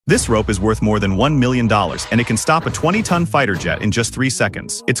This rope is worth more than $1 million, and it can stop a 20-ton fighter jet in just 3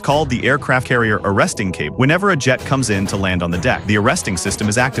 seconds. It's called the aircraft carrier arresting cable. Whenever a jet comes in to land on the deck, the arresting system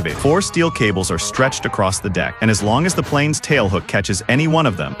is activated. 4 steel cables are stretched across the deck, and as long as the plane's tailhook catches any one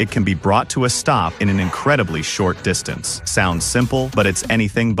of them, it can be brought to a stop in an incredibly short distance. Sounds simple, but it's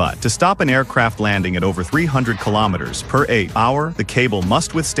anything but. To stop an aircraft landing at over 300 kilometers per hour, the cable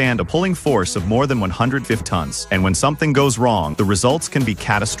must withstand a pulling force of more than 150 tons. And when something goes wrong, the results can be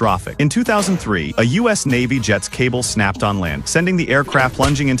catastrophic. In 2003, a U.S. Navy jet's cable snapped on land, sending the aircraft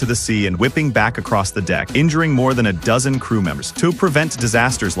plunging into the sea and whipping back across the deck, injuring more than a dozen crew members. To prevent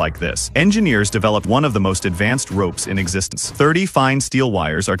disasters like this, engineers developed one of the most advanced ropes in existence. 30 fine steel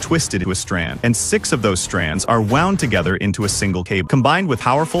wires are twisted into a strand, and 6 of those strands are wound together into a single cable. Combined with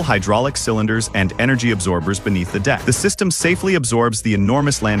powerful hydraulic cylinders and energy absorbers beneath the deck, the system safely absorbs the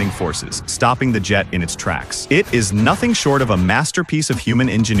enormous landing forces, stopping the jet in its tracks. It is nothing short of a masterpiece of human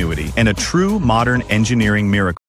ingenuity and a true modern engineering miracle.